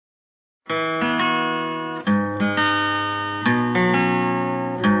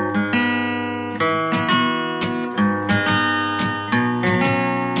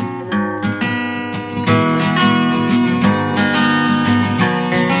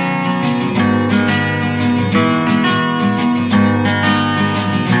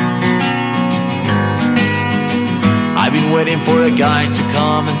waiting for a guy to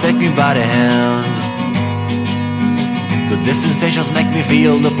come and take me by the hand. Good, these sensations make me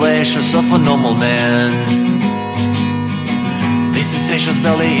feel the pleasures of a normal man. These sensations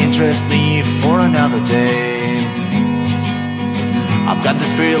barely interest me for another day. I've got the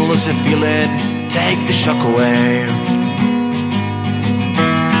spirit elusive feeling, take the shock away.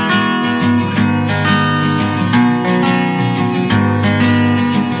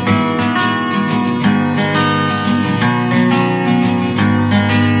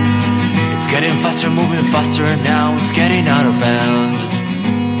 Getting faster, moving faster, now it's getting out of hand.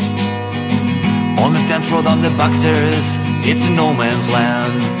 On the 10th floor down the back stairs, it's a no man's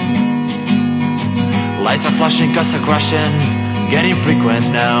land. Lights are flashing, cars are crashing, getting frequent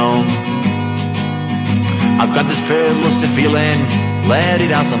now. I've got this spirit elusive feeling, let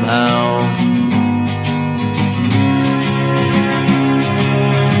it out somehow.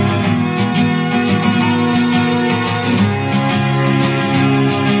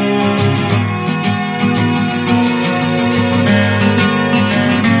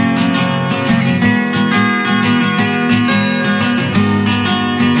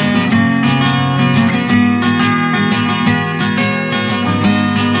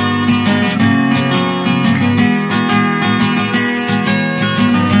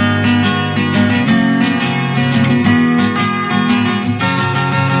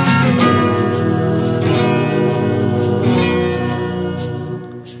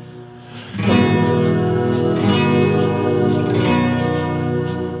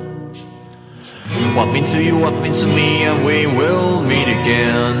 What means to you, what means to me, and we will meet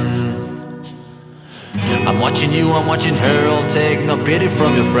again. I'm watching you, I'm watching her, I'll take no pity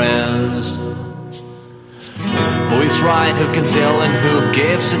from your friends. Who is right, who can tell, and who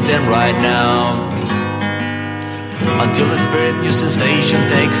gives it them right now? Until the spirit new sensation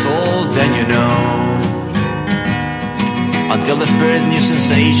takes hold, then you know. Until the spirit new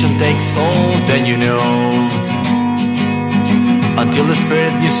sensation takes hold, then you know. Until the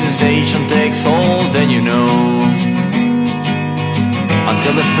spirit new sensation takes hold, then you know.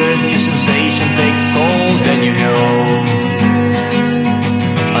 Until the spirit new sensation takes hold, then you know.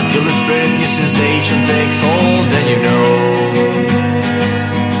 Until the spirit new sensation takes hold, then you know.